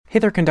Hey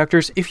there,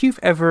 conductors. If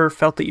you've ever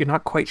felt that you're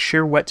not quite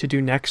sure what to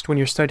do next when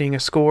you're studying a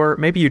score,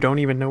 maybe you don't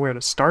even know where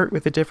to start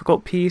with a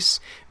difficult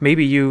piece,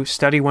 maybe you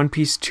study one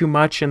piece too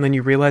much and then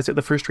you realize at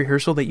the first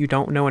rehearsal that you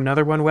don't know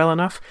another one well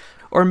enough,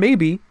 or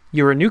maybe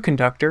you're a new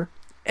conductor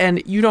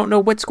and you don't know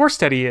what score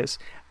study is.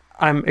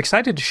 I'm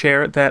excited to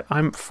share that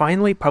I'm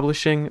finally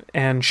publishing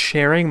and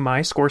sharing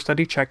my score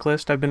study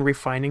checklist. I've been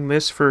refining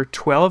this for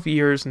 12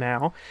 years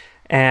now,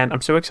 and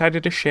I'm so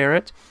excited to share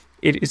it.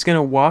 It is going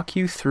to walk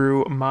you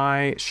through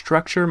my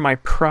structure, my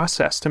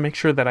process to make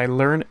sure that I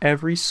learn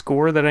every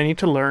score that I need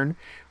to learn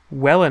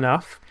well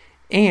enough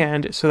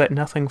and so that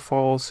nothing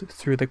falls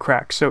through the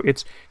cracks. So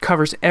it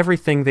covers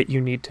everything that you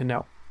need to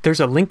know. There's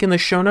a link in the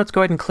show notes.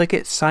 Go ahead and click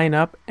it, sign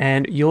up,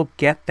 and you'll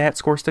get that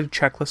score study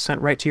checklist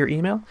sent right to your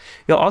email.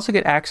 You'll also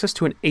get access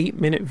to an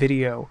 8-minute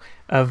video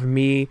of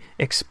me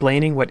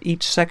explaining what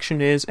each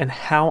section is and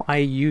how I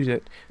use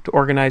it to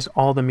organize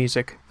all the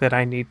music that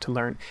I need to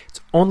learn.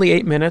 It's only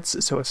 8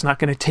 minutes, so it's not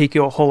going to take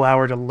you a whole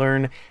hour to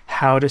learn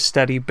how to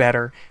study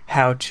better,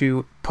 how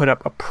to put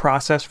up a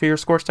process for your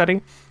score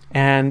study,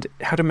 and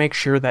how to make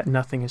sure that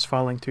nothing is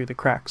falling through the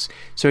cracks.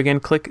 So again,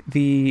 click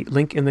the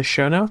link in the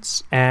show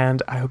notes,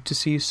 and I hope to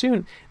see you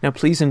soon. Now,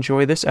 please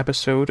enjoy this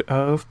episode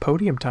of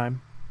Podium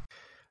Time.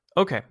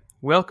 Okay,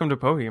 welcome to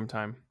Podium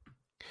Time.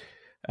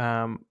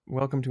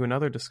 Welcome to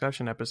another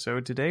discussion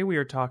episode. Today we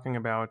are talking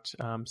about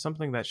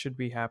something that should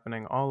be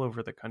happening all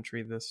over the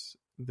country this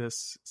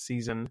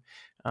season,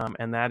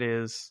 and that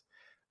is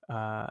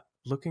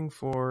looking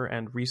for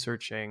and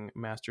researching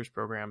master's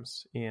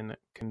programs in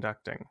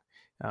conducting.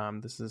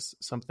 This is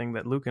something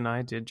that Luke and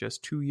I did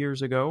just 2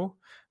 years ago,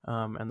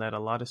 and that a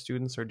lot of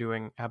students are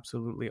doing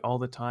absolutely all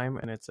the time,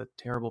 and it's a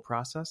terrible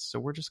process. So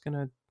we're just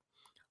gonna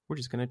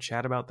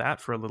chat about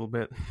that for a little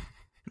bit.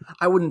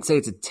 I wouldn't say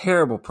it's a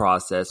terrible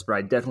process, but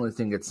I definitely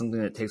think it's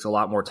something that takes a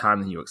lot more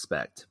time than you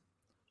expect.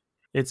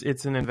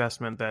 It's an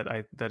investment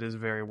that is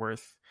very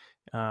worth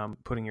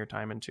putting your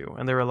time into,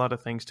 and there are a lot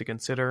of things to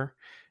consider.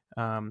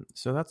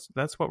 So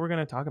that's what we're going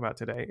to talk about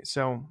today.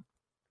 So,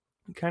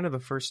 kind of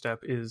the first step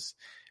is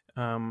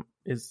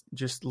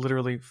just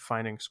literally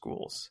finding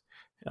schools.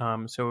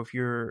 So if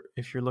you're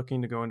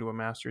looking to go into a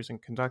master's in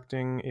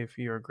conducting, if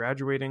you're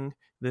graduating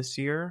this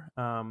year,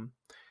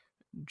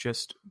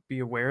 just be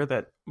aware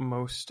that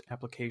most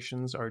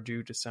applications are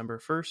due December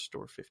 1st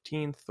or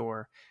 15th,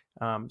 or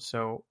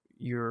so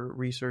your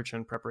research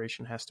and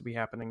preparation has to be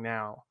happening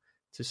now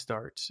to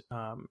start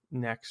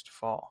next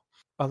fall.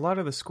 A lot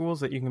of the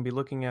schools that you can be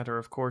looking at are,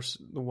 of course,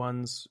 the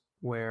ones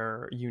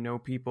where you know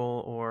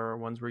people or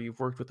ones where you've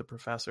worked with the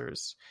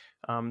professors.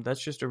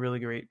 That's just a really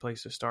great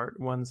place to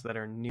start. Ones that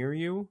are near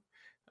you.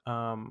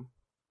 I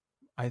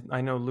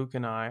know Luke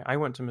and I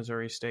went to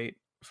Missouri State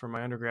for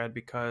my undergrad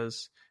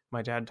because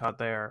my dad taught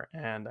there,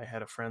 and I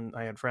had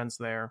friends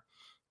there,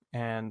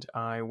 and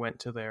I went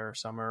to their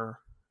summer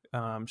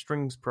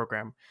strings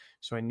program.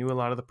 So I knew a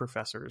lot of the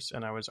professors,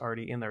 and I was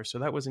already in there. So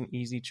that was an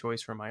easy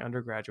choice for my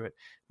undergraduate.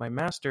 My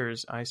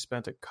master's, I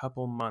spent a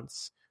couple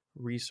months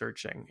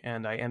researching,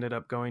 and I ended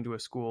up going to a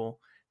school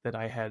that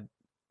I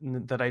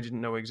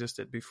didn't know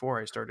existed before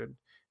I started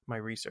my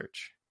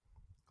research.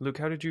 Luke,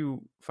 how did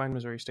you find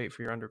Missouri State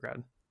for your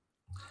undergrad?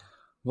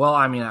 Well,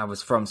 I mean, I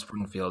was from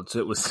Springfield, so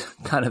it was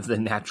kind of the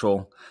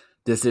natural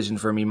decision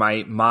for me.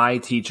 My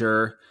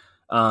teacher,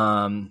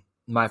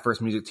 my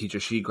first music teacher,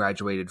 she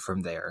graduated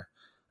from there,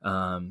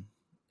 and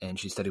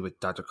she studied with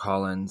Dr.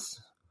 Collins,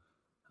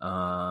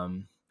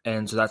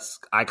 and so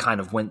I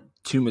kind of went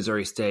to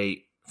Missouri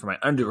State for my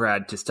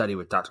undergrad to study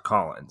with Dr.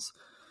 Collins.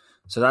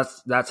 So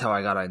that's how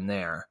I got in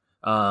there.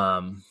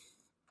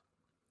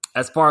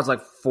 As far as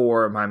like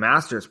for my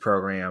master's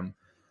program,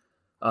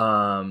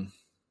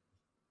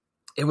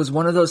 it was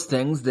one of those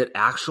things that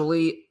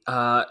actually,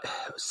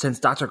 since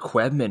Dr.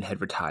 Quedman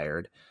had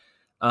retired,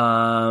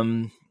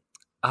 I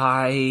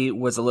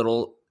was a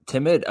little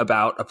timid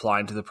about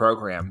applying to the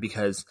program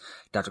because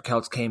Dr.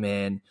 Keltz came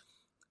in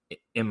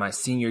my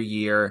senior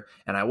year,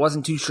 and I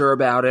wasn't too sure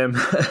about him.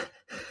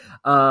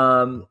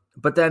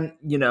 But then,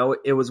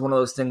 it was one of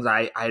those things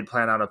I had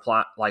planned on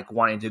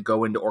wanting to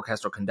go into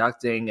orchestral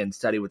conducting and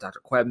study with Dr.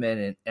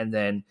 Quedman, and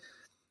then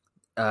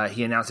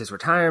he announced his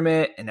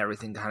retirement, and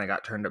everything kind of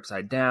got turned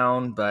upside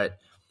down. But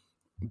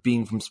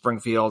being from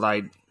Springfield,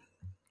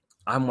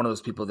 I'm one of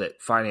those people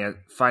that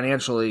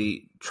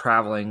financially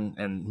traveling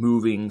and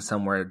moving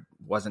somewhere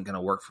wasn't going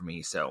to work for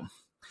me. So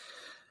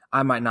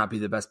I might not be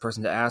the best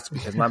person to ask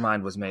because my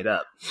mind was made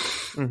up.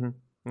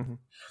 Mm-hmm. Mm-hmm.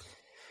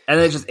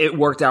 And it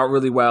worked out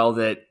really well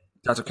that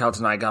Dr. Keltz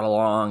and I got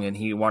along, and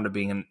he wound up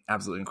being an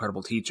absolutely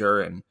incredible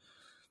teacher. And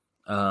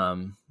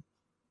I'm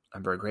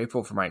very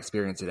grateful for my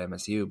experience at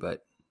MSU. But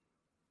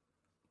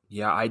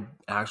yeah, I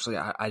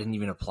didn't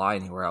even apply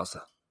anywhere else.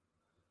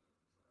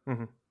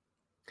 Mm-hmm.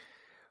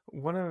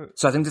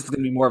 So I think this is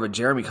going to be more of a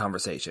Jeremy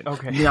conversation.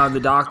 Okay.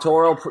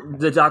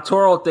 The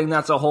doctoral thing,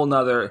 that's a whole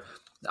nother.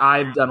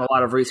 I've done a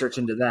lot of research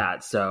into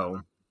that,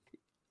 so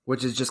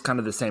which is just kind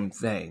of the same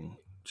thing,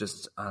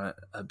 just on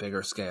a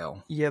bigger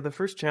scale. Yeah, the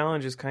first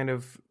challenge is kind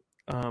of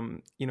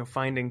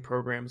finding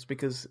programs,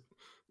 because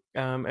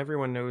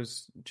Everyone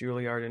knows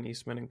Juilliard and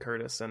Eastman and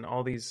Curtis and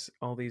all these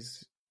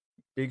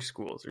big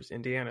schools. There's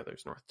Indiana,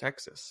 there's North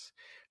Texas,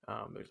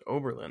 there's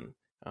Oberlin.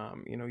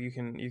 You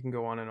can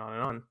go on and on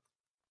and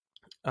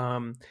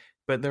on.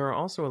 But there are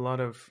also a lot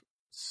of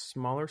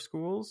smaller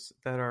schools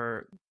that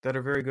are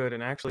very good.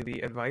 And actually,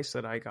 the advice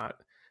that I got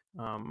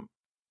um,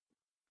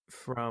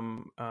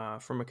 from a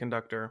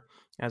conductor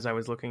as I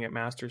was looking at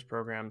master's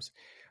programs,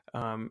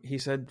 he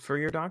said, for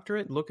your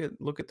doctorate, look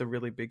at the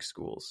really big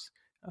schools.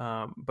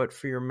 But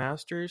for your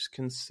master's,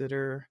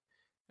 consider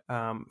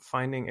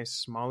finding a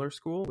smaller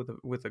school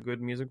with a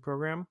good music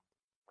program,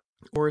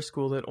 or a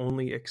school that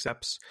only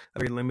accepts a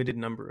very limited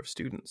number of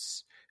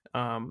students.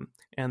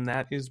 And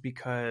that is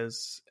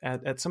because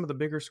at some of the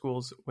bigger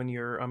schools, when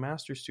you're a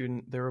master's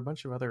student, there are a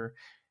bunch of other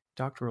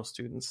doctoral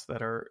students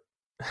that are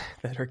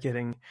that are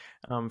getting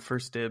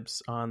first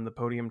dibs on the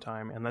podium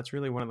time, and that's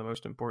really one of the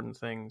most important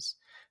things,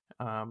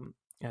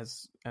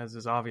 as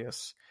is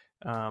obvious,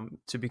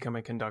 to become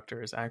a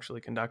conductor is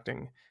actually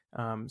conducting.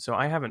 So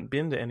I haven't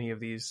been to any of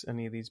these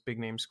big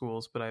name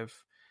schools, but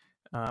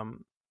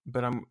um,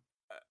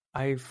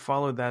 I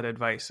followed that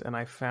advice and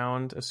I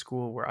found a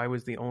school where I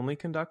was the only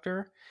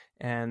conductor,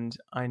 and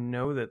I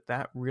know that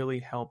that really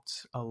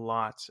helped a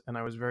lot, and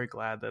I was very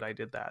glad that I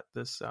did that.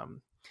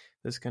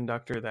 This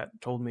conductor that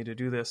told me to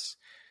do this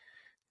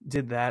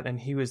did that, and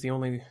he was the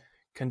only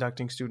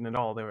conducting student at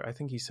all. I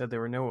think he said there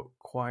were no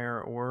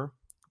choir or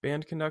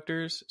band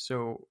conductors,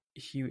 so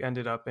he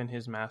ended up in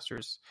his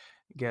master's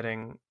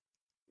getting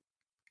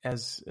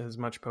as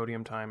much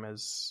podium time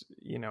as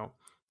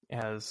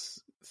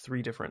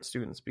three different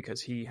students,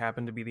 because he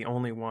happened to be the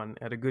only one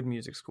at a good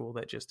music school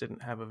that just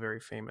didn't have a very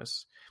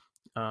famous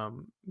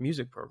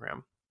music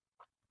program.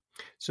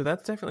 So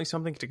that's definitely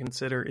something to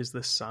consider, is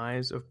the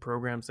size of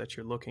programs that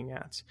you're looking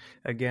at.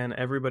 Again,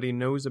 everybody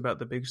knows about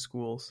the big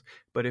schools,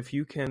 but if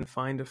you can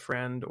find a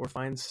friend or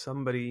find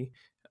somebody,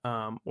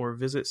 or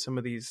visit some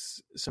of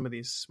these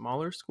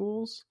smaller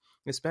schools,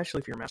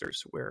 especially if you're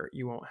masters, where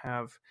you won't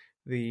have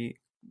the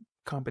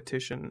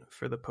competition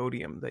for the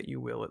podium that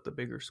you will at the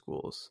bigger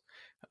schools.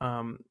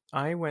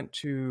 I went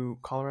to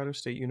Colorado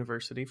State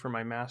University for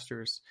my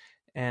master's,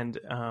 and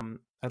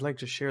I'd like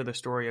to share the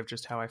story of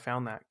just how I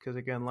found that, because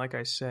again, like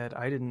I said,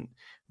 I didn't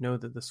know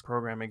that this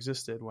program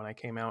existed when I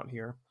came out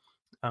here.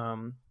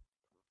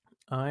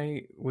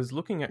 I was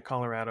looking at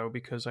Colorado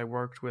because I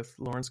worked with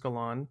Lawrence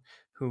Galan,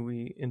 who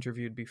we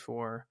interviewed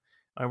before.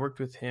 I worked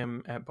with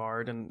him at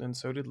Bard, and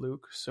so did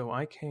Luke. So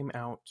I came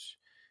out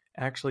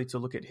actually to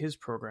look at his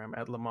program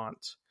at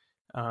Lamont.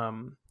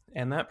 And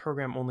that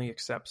program only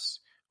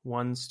accepts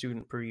one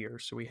student per year.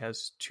 So he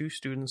has 2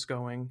 students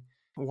going.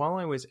 While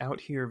I was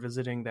out here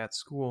visiting that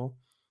school,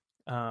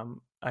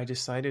 I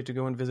decided to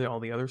go and visit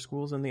all the other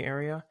schools in the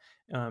area.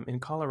 In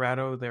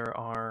Colorado, there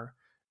are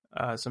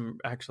a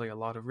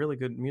lot of really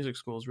good music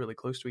schools really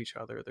close to each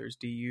other. There's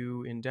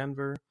DU in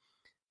Denver,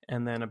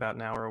 and then about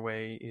an hour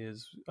away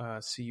is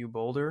CU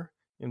Boulder.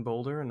 In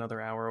Boulder,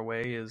 another hour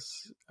away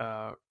is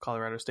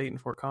Colorado State in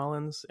Fort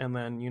Collins, and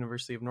then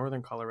University of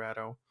Northern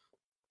Colorado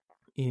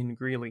in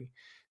Greeley.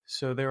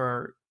 So there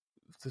are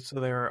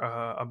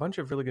a bunch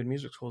of really good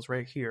music schools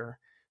right here.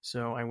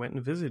 So I went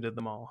and visited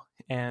them all,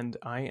 and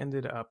I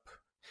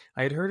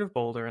had heard of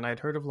Boulder and I had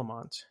heard of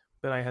Lamont,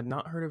 but I had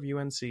not heard of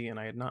UNC and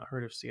I had not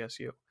heard of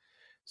CSU.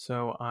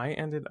 So I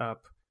ended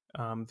up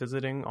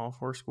visiting all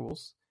 4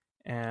 schools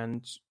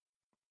and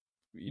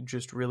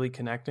just really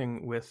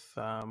connecting with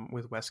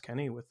Wes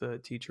Kenny, with the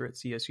teacher at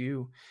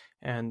CSU.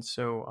 And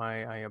so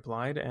I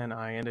applied and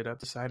I ended up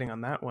deciding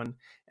on that one.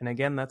 And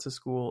again, that's a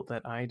school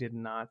that I did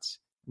not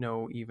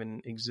know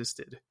even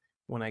existed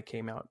when I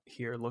came out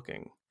here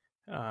looking.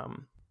 That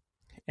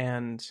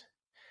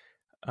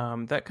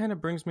kind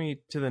of brings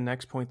me to the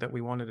next point that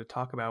we wanted to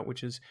talk about,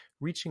 which is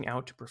reaching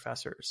out to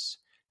professors.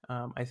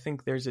 I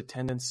think there's a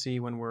tendency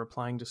when we're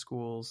applying to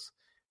schools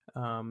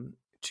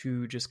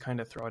to just kind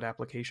of throw out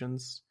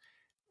applications.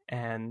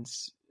 And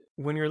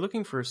when you're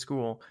looking for a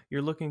school,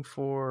 you're looking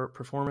for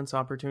performance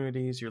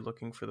opportunities, you're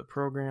looking for the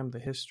program, the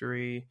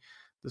history,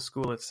 the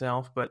school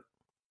itself. But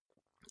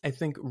I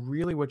think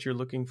really what you're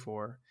looking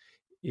for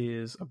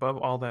is, above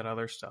all that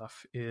other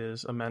stuff,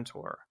 is a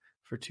mentor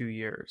for 2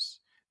 years,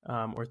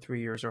 or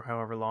 3 years, or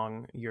however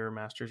long your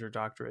master's or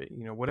doctorate,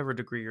 whatever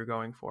degree you're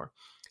going for.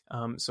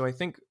 So I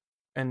think,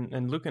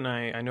 and Luke and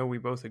I know we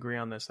both agree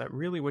on this, that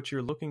really what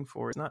you're looking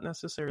for is not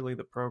necessarily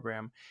the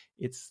program,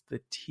 it's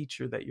the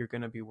teacher that you're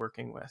going to be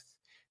working with.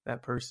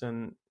 That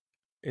person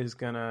is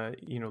going to,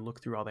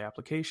 look through all the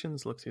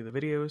applications, look through the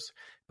videos.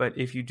 But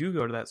if you do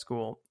go to that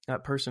school,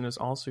 that person is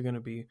also going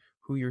to be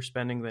who you're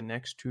spending the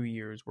next 2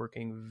 years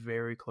working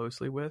very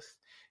closely with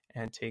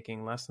and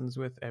taking lessons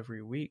with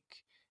every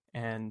week.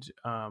 And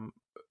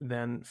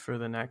then for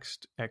the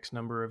next X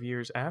number of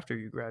years after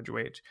you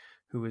graduate,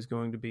 who is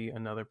going to be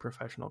another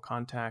professional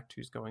contact,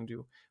 who's going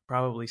to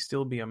probably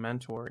still be a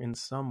mentor in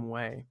some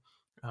way.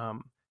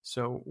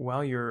 So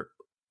while you're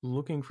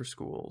looking for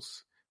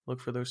schools,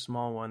 look for those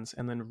small ones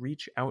and then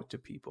reach out to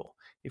people.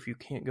 If you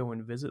can't go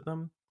and visit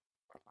them,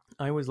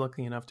 I was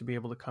lucky enough to be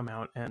able to come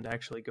out and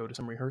actually go to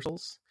some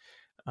rehearsals,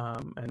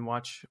 and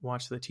watch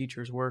the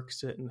teachers work,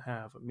 sit and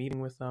have a meeting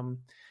with them,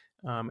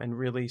 and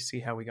really see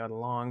how we got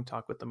along,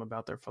 talk with them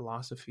about their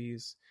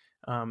philosophies.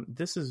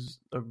 This is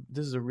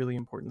a really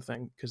important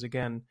thing, because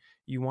again,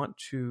 you want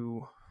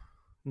to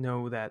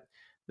know that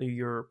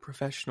your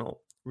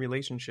professional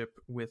relationship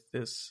with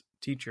this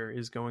teacher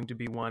is going to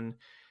be one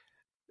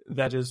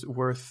that is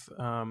worth,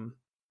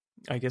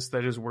 I guess,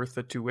 that is worth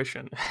the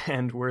tuition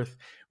and worth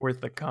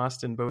the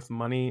cost in both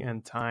money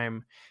and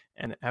time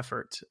and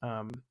effort.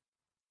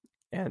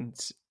 And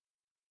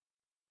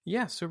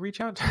yeah, so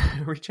reach out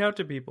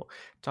to people,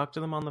 talk to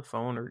them on the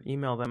phone or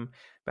email them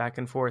back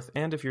and forth.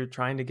 And if you're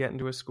trying to get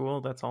into a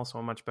school, that's also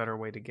a much better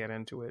way to get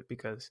into it,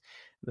 because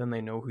then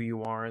they know who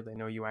you are, they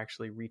know you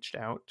actually reached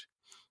out,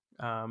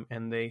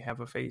 and they have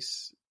a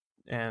face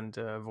and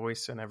a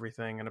voice and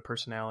everything and a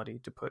personality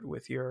to put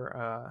with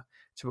your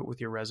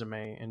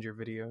resume and your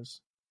videos.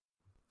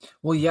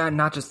 Well, yeah,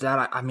 not just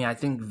that. I mean, I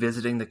think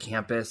visiting the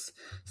campus,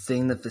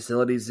 seeing the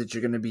facilities that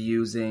you're going to be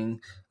using,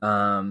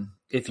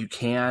 if you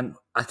can,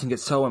 I think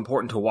it's so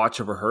important to watch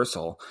a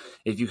rehearsal.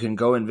 If you can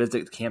go and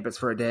visit the campus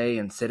for a day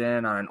and sit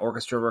in on an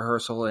orchestra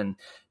rehearsal and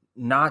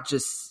not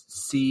just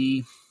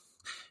see,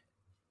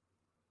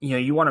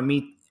 you want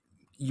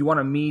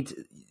to meet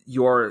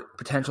your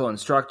potential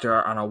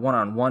instructor on a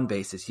one-on-one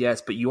basis,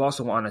 yes, but you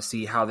also want to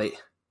see how they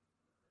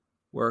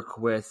work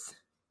with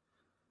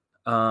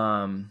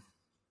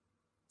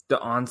the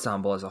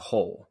ensemble as a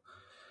whole.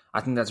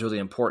 I think that's really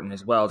important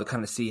as well, to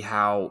kind of see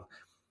how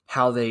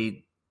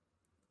they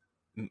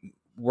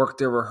work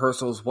their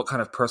rehearsals, what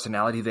kind of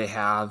personality they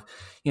have,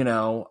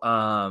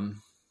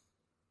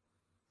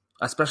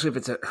 especially if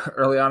it's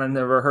early on in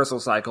the rehearsal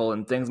cycle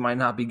and things might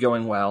not be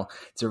going well.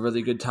 It's a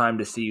really good time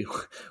to see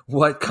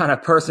what kind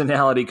of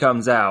personality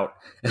comes out.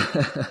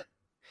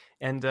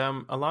 And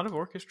a lot of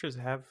orchestras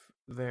have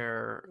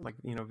their,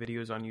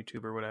 videos on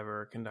YouTube or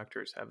whatever.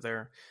 Conductors have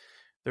their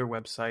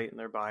website and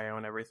their bio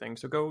and everything.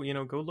 So go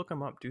look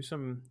them up, do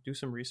some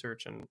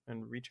research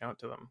and reach out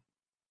to them.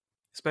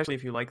 Especially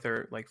if you like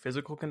their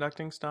physical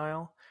conducting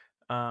style.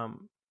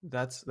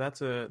 That's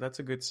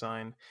a good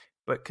sign.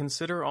 But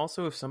consider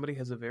also, if somebody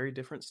has a very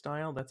different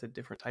style, that's a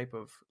different type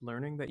of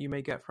learning that you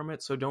may get from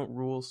it. So don't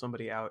rule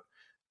somebody out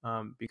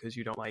because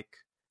you don't like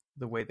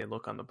the way they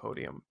look on the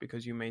podium,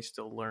 because you may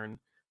still learn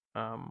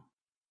a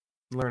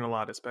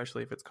lot,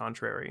 especially if it's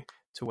contrary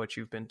to what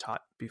you've been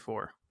taught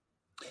before.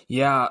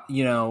 Yeah,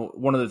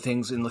 one of the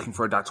things in looking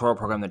for a doctoral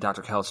program that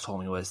Dr. Kells told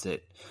me was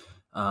that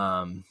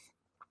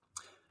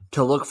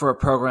to look for a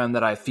program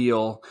that I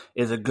feel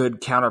is a good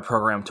counter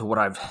program to what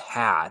I've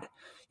had,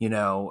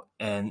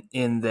 and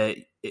in that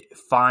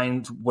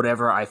find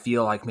whatever I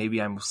feel like maybe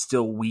I'm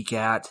still weak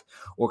at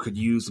or could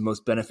use the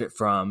most benefit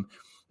from,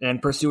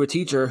 and pursue a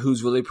teacher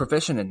who's really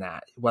proficient in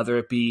that. Whether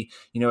it be,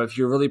 if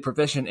you're really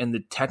proficient in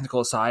the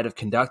technical side of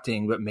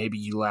conducting, but maybe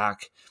you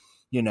lack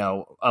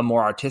a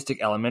more artistic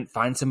element,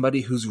 find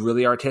somebody who's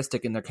really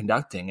artistic in their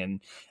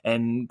conducting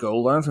and go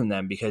learn from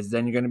them, because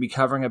then you're going to be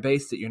covering a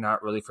base that you're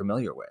not really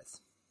familiar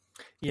with.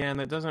 Yeah, and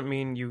that doesn't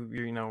mean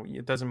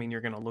it doesn't mean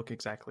you're going to look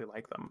exactly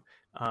like them,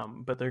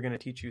 but they're going to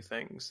teach you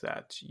things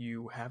that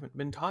you haven't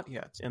been taught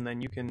yet, and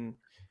then you can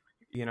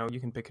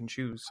pick and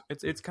choose.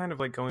 It's kind of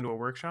like going to a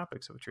workshop,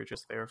 except you're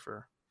just there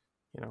for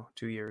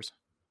 2 years,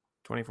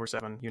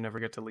 24/7. You never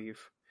get to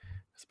leave.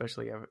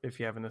 Especially if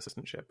you have an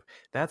assistantship.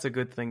 That's a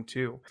good thing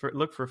too.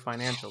 Look for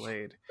financial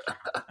aid.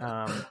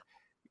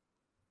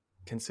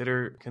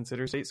 Consider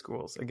state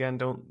schools. Again,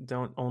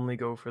 don't only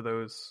go for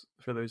those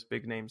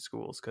big name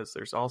schools, because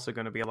there's also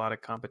going to be a lot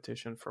of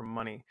competition for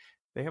money.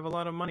 They have a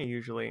lot of money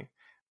usually,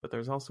 but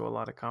there's also a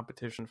lot of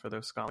competition for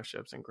those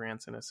scholarships and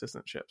grants and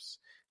assistantships.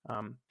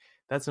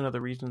 That's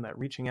another reason that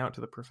reaching out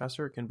to the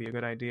professor can be a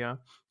good idea,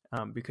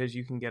 because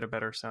you can get a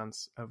better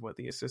sense of what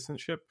the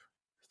assistantship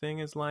thing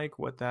is like,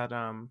 what that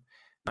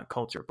not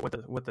culture,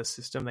 but what the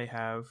system they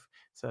have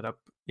set up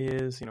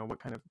is, what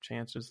kind of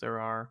chances there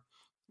are.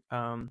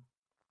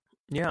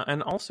 Yeah,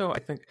 and also I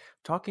think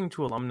talking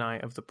to alumni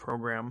of the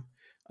program,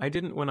 I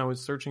didn't when I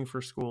was searching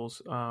for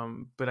schools,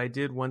 but I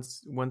did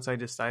once I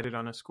decided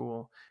on a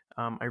school.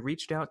 I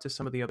reached out to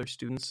some of the other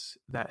students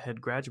that had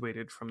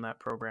graduated from that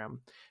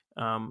program,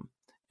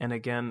 and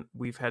again,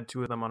 we've had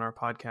 2 of them on our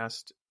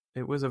podcast.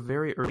 It was a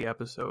very early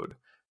episode.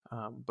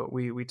 But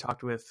we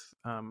talked with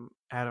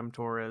Adam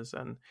Torres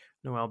and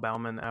Noel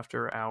Bauman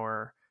after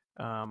our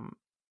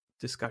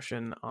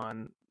discussion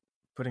on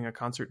putting a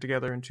concert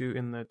together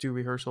in the 2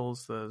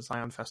 rehearsals, the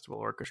Zion Festival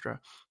Orchestra,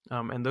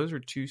 and those are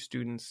 2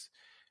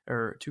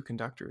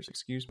 conductors,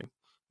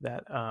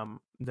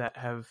 that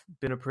have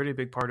been a pretty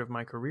big part of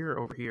my career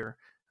over here,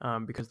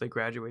 because they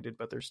graduated,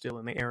 but they're still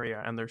in the area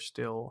and they're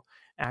still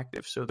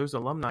active. So those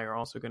alumni are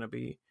also going to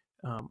be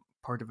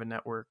part of a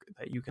network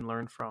that you can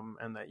learn from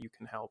and that you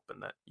can help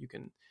and that you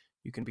can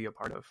be a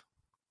part of.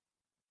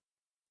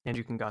 And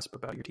you can gossip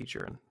about your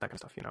teacher and that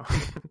kind of stuff,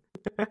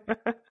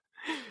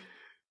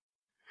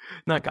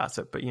 Not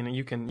gossip, but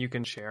you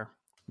can share.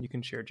 You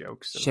can share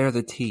jokes. Share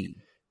the tea.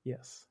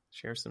 Yes.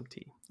 Share some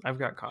tea. I've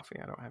got coffee.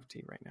 I don't have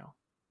tea right now.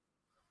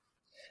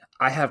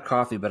 I have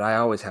coffee, but I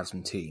always have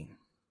some tea.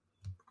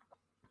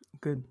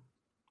 Good.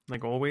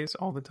 Like always,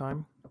 all the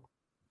time?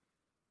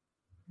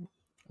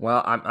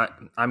 Well,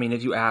 I mean,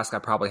 if you ask, I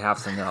probably have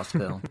something else,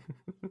 Bill.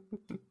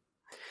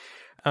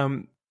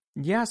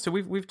 Yeah, so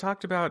we've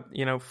talked about,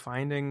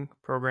 finding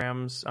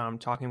programs,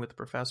 talking with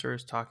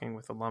professors, talking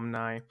with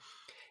alumni.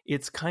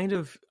 It's kind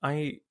of,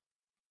 I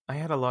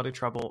had a lot of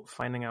trouble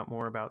finding out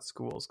more about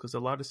schools because a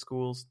lot of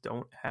schools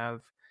don't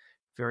have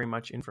very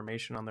much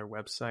information on their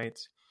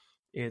website.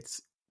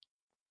 It's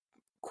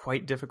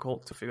quite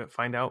difficult to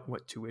find out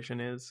what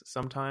tuition is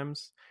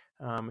sometimes.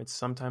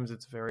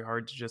 It's very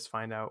hard to just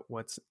find out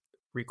what's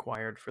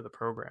required for the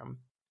program.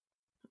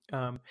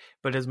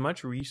 But as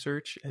much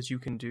research as you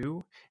can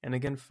do, and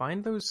again,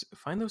 find those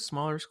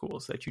smaller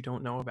schools that you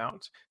don't know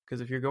about,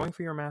 because if you're going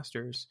for your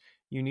master's,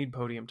 you need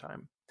podium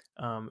time.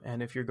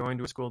 And if you're going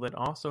to a school that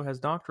also has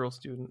doctoral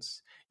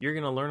students, you're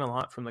going to learn a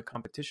lot from the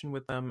competition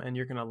with them, and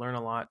you're going to learn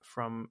a lot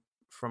from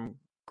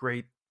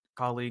great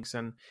colleagues.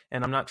 And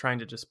I'm not trying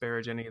to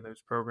disparage any of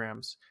those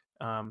programs,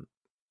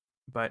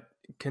 but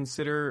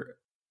consider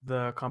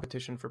the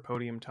competition for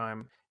podium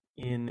time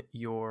in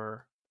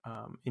your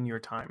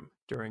time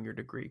during your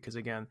degree, because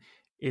again,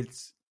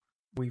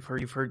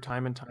 you've heard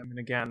time and time and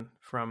again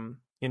from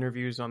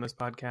interviews on this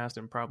podcast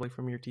and probably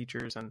from your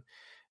teachers and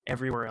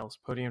everywhere else,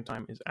 podium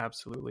time is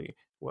absolutely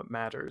what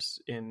matters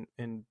in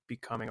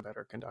becoming a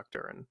better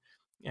conductor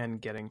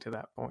and getting to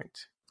that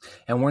point.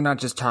 And we're not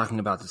just talking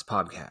about this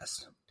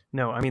podcast.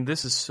 No, I mean,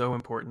 this is so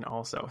important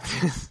also.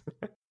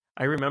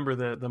 I remember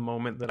the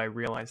moment that I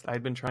realized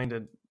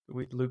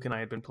Luke and I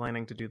had been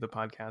planning to do the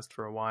podcast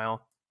for a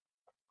while.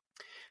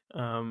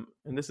 And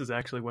this is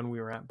actually when we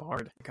were at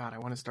Bard. God, I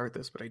want to start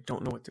this, but I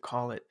don't know what to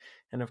call it.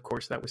 And of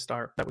course that was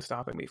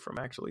stopping me from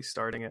actually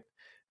starting it.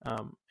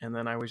 And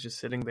then I was just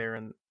sitting there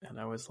and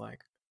I was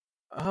like,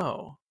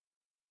 oh,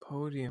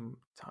 podium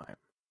time.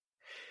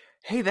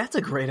 Hey, that's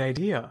a great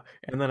idea.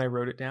 And then I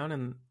wrote it down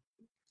and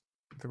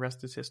the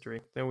rest is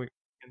history. And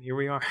here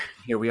we are.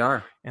 Here we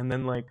are. And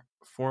then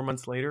 4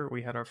 months later,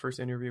 we had our first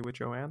interview with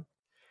Joanne.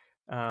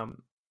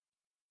 And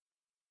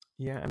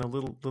a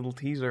little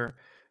teaser.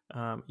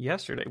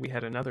 Yesterday we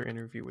had another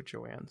interview with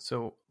Joanne,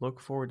 so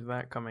look forward to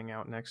that coming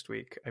out next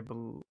week.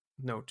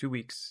 2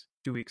 weeks,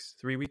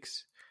 3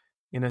 weeks,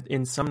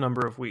 in some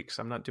number of weeks.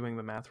 I'm not doing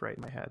the math right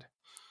in my head.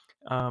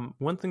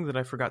 One thing that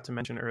I forgot to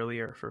mention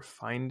earlier for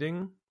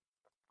finding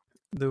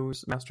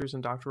those master's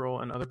and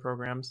doctoral and other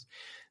programs,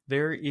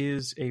 there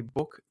is a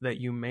book that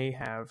you may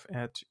have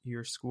at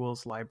your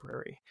school's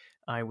library.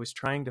 I was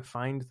trying to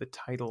find the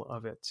title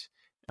of it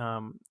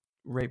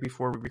right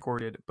before we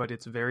recorded, but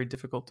it's very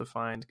difficult to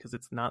find because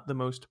it's not the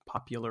most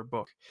popular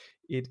book.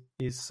 It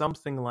is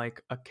something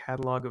like a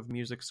catalog of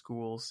music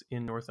schools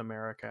in North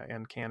America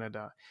and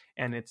Canada,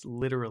 and it's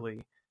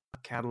literally a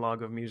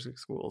catalog of music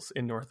schools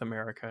in North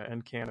America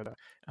and Canada.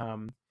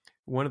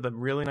 One of the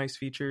really nice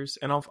features,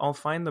 and I'll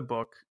find the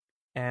book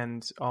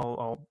and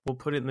we'll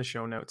put it in the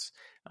show notes.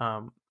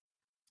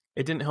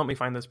 It didn't help me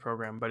find this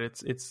program, but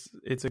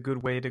it's a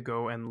good way to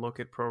go and look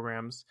at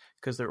programs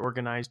because they're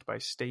organized by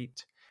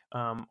state.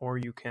 Or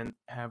you can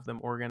have them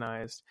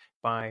organized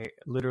by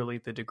literally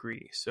the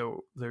degree.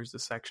 So there's a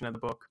section of the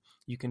book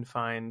you can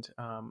find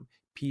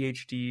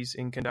PhDs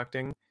in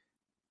conducting,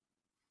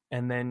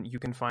 and then you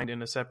can find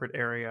in a separate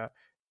area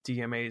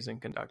DMAs in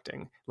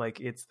conducting.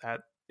 It's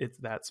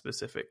that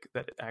specific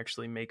that it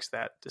actually makes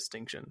that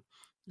distinction.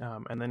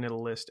 And then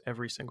it'll list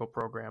every single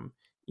program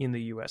in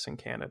the US and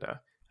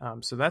Canada.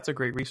 So that's a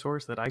great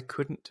resource that I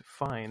couldn't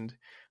find.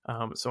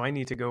 So I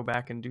need to go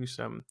back and do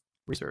some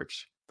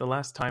research. The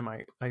last time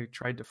I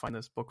tried to find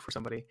this book for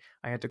somebody,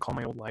 I had to call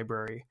my old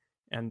library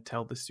and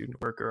tell the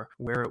student worker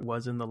where it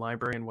was in the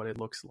library and what it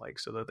looks like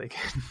so that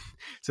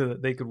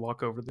they could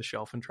walk over the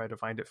shelf and try to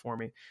find it for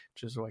me,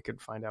 just so I could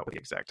find out what the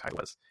exact title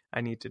is. I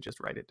need to just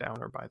write it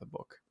down or buy the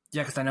book.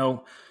 Yeah, because I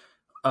know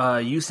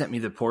you sent me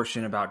the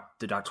portion about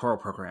the doctoral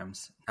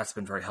programs. That's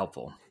been very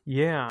helpful.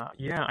 Yeah.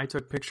 I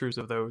took pictures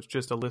of those,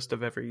 just a list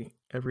of every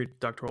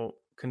doctoral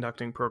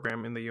conducting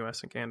program in the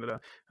US and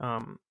Canada.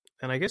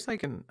 And I guess I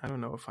don't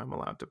know if I'm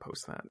allowed to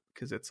post that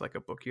because it's like a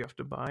book you have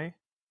to buy.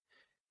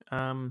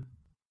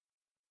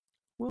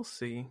 We'll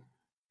see.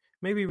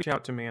 Maybe reach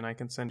out to me and I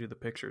can send you the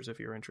pictures if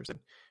you're interested.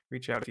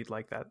 Reach out if you'd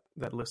like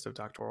that list of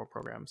doctoral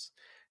programs.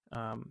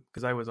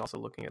 Because I was also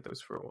looking at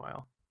those for a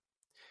while.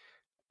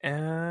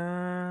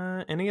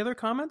 Any other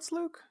comments,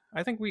 Luke?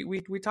 I think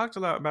we talked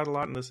about a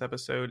lot in this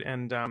episode,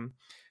 and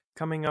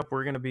coming up,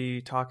 we're going to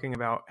be talking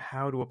about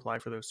how to apply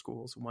for those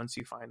schools once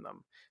you find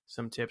them.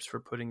 Some tips for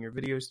putting your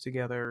videos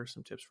together,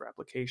 some tips for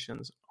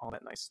applications, all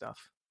that nice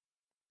stuff.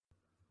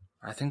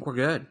 I think we're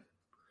good.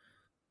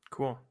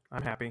 Cool.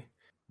 I'm happy.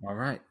 All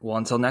right. Well,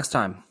 until next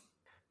time.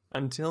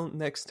 Until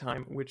next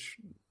time, which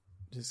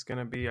is going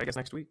to be, I guess,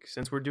 next week.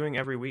 Since we're doing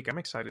every week, I'm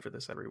excited for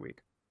this every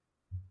week.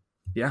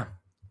 Yeah.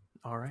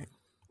 All right.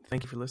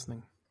 Thank you for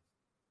listening.